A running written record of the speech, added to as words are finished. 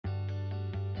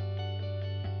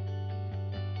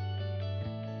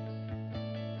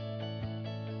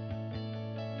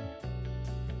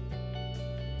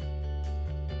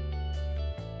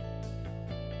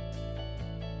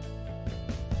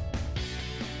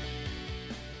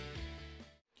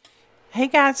Hey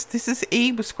guys, this is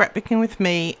Eve with Scrapbooking with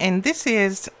Me, and this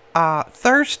is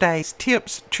Thursday's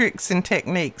tips, tricks, and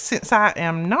techniques. Since I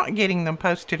am not getting them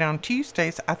posted on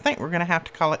Tuesdays, I think we're going to have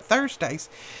to call it Thursdays.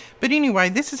 But anyway,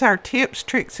 this is our tips,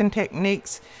 tricks, and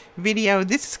techniques video.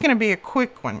 This is going to be a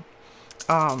quick one.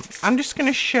 I'm just going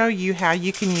to show you how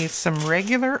you can use some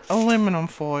regular aluminum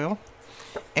foil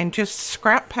and just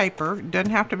scrap paper. It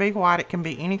doesn't have to be white. It can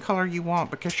be any color you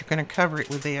want because you're going to cover it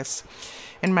with this.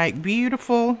 And make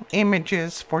beautiful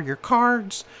images for your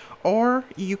cards, or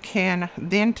you can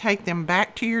then take them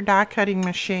back to your die cutting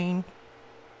machine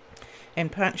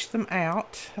and punch them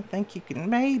out. I think you can,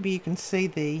 maybe you can see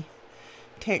the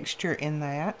texture in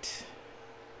that.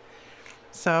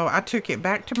 So I took it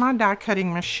back to my die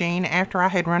cutting machine after I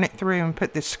had run it through and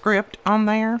put the script on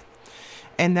there,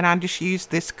 and then I just used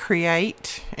this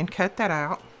create and cut that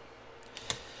out.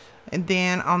 And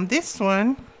then on this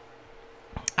one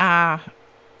I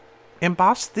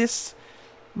embossed this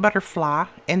butterfly,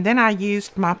 and then I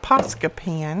used my Posca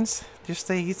pens, just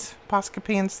these Posca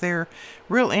pens. They're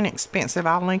real inexpensive.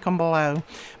 I'll link them below,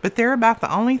 but they're about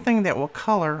the only thing that will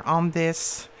color on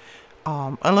this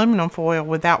aluminum foil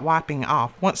without wiping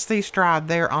off. Once these dried,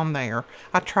 they're on there.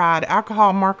 I tried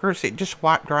alcohol markers, it just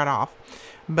wiped right off.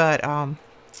 But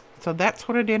so that's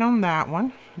what I did on that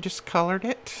one. Just colored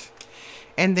it.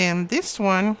 And then this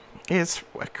one is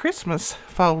a Christmas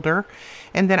folder,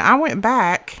 and then I went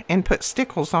back and put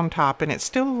stickles on top, and it's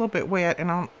still a little bit wet,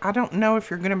 and I don't know if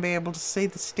you're going to be able to see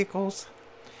the stickles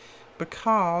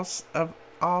because of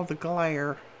all the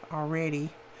glare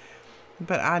already,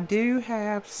 but I do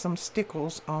have some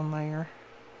stickles on there.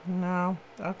 No,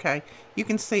 okay, you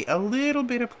can see a little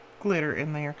bit of glitter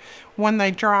in there. When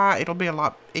they dry, it'll be a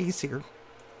lot easier.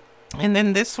 And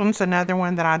then this one's another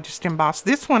one that I just embossed.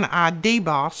 This one I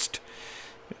debossed,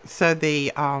 so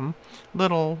the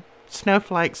little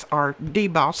snowflakes are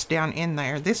debossed down in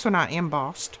there. This one I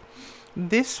embossed.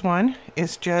 This one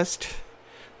is just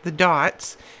the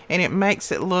dots, and it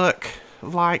makes it look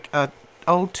like a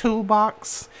old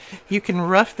toolbox. You can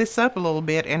rough this up a little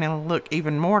bit and it'll look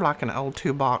even more like an old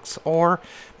toolbox, or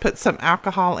put some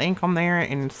alcohol ink on there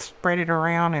and spread it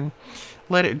around and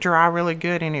let it dry really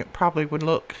good, and it probably would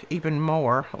look even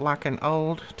more like an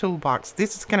old toolbox.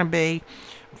 This is going to be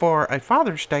for a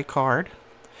Father's Day card.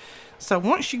 So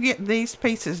once you get these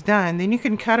pieces done, then you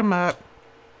can cut them up,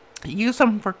 use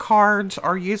them for cards,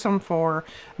 or use them for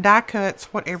die cuts,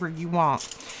 whatever you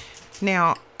want.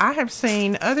 Now, I have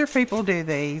seen other people do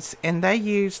these, and they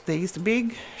use these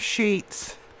big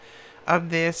sheets of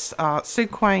this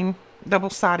sequin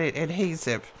double-sided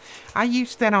adhesive. I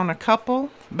used that on a couple,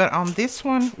 but on this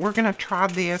one, we're going to try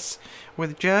this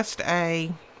with just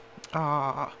a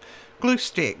glue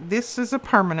stick. This is a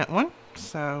permanent one,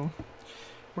 so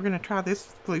we're going to try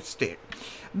this glue stick.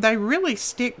 They really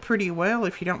stick pretty well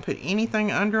if you don't put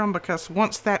anything under them, because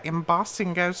once that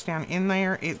embossing goes down in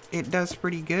there, it does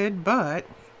pretty good. But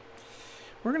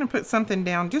we're going to put something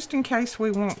down just in case we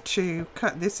want to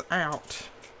cut this out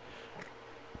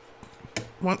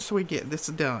once we get this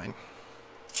done.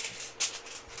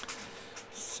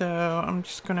 So I'm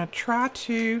just going to try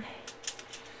to,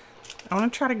 I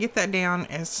want to try to get that down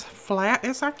as flat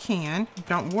as I can.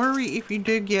 Don't worry if you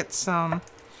do get some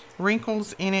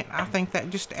wrinkles in it. I think that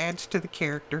just adds to the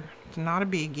character. It's not a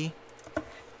biggie.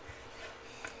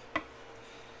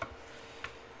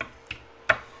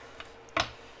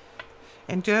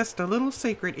 And just a little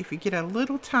secret, if you get a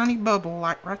little tiny bubble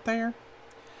like right there,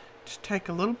 just take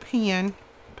a little pin,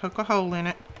 poke a hole in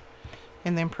it,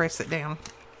 and then press it down.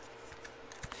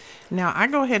 Now, I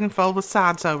go ahead and fold the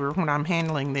sides over when I'm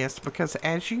handling this, because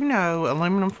as you know,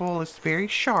 aluminum foil is very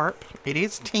sharp. It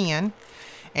is tin,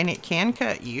 and it can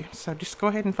cut you. So just go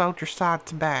ahead and fold your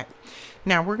sides back.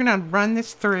 Now, we're going to run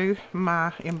this through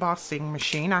my embossing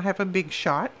machine. I have a Big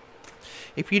Shot.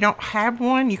 If you don't have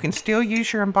one, you can still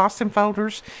use your embossing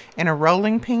folders and a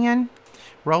rolling pin.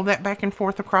 Roll that back and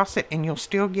forth across it, and you'll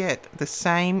still get the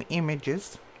same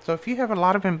images. So if you have a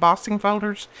lot of embossing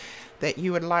folders that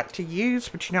you would like to use,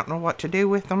 but you don't know what to do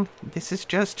with them, this is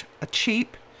just a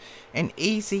cheap and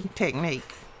easy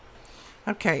technique.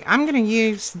 Okay, I'm going to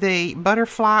use the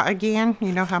butterfly again.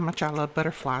 You know how much I love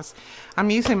butterflies.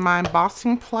 I'm using my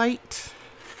embossing plate,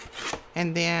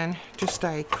 and then just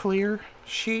a clear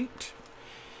sheet.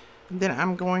 Then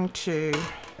I'm going to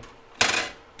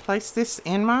place this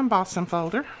in my embossing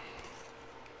folder,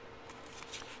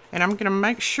 and I'm going to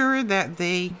make sure that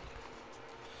the,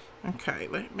 okay,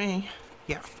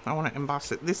 I want to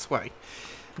emboss it this way.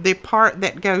 The part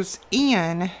that goes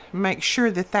in, make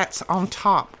sure that that's on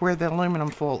top where the aluminum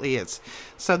foil is.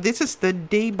 So this is the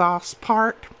deboss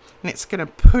part. and it's going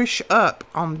to push up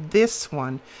on this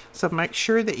one. So make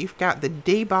sure that you've got the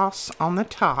Emboss on the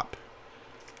top.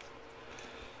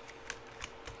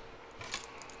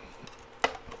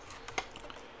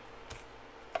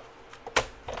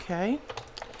 Okay,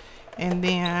 and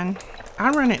then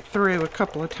I run it through a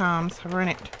couple of times. I run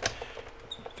it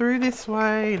through this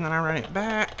way, and then I run it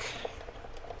back.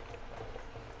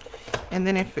 And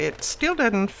then if it still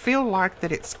doesn't feel like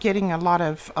that it's getting a lot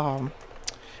of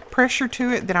pressure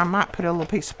to it, then I might put a little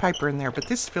piece of paper in there. But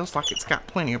this feels like it's got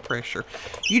plenty of pressure.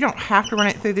 You don't have to run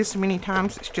it through this many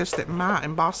times. It's just that my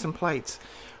embossing plates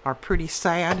are pretty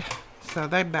sad, so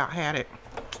they about had it.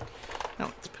 Now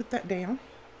let's put that down.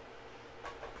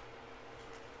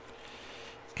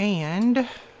 And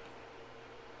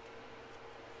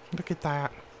look at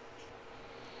that.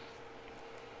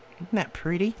 Isn't that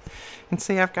pretty? And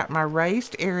see, I've got my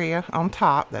raised area on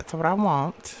top. That's what I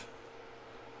want.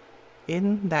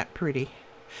 Isn't that pretty?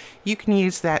 You can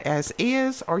use that as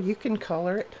is, or you can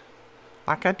color it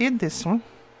like I did this one.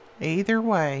 Either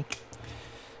way.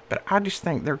 But I just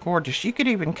think they're gorgeous. You could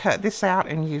even cut this out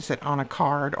and use it on a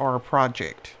card or a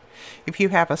project. If you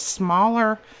have a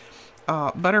smaller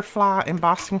butterfly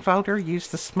embossing folder, use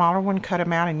the smaller one, cut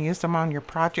them out and use them on your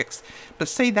projects. But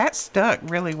see, that stuck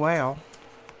really well.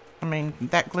 I mean,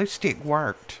 that glue stick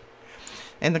worked.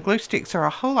 And the glue sticks are a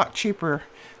whole lot cheaper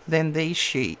than these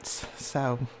sheets.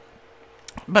 So,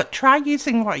 but try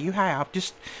using what you have.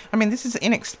 Just, I mean, this is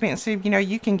inexpensive. You know,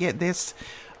 you can get this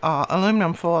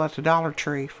aluminum foil at the Dollar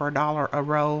Tree for $1 a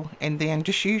roll, and then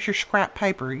just use your scrap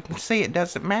paper. You can see it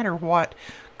doesn't matter what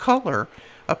color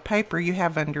of paper you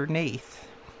have underneath.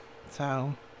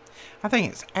 So I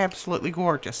think it's absolutely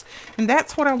gorgeous. And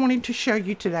that's what I wanted to show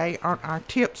you today on our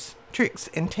tips, tricks,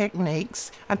 and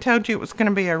techniques. I told you it was going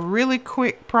to be a really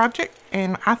quick project,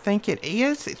 and I think it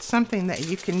is. It's something that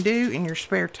you can do in your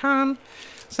spare time,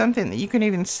 something that you can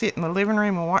even sit in the living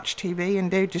room and watch TV and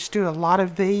do. Just do a lot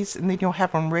of these, and then you'll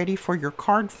have them ready for your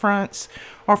card fronts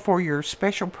or for your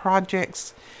special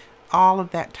projects, all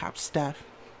of that type of stuff.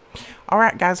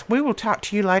 Alright guys, we will talk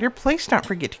to you later. Please don't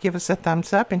forget to give us a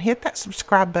thumbs up and hit that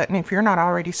subscribe button if you're not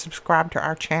already subscribed to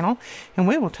our channel. And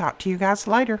we will talk to you guys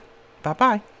later.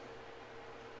 Bye-bye.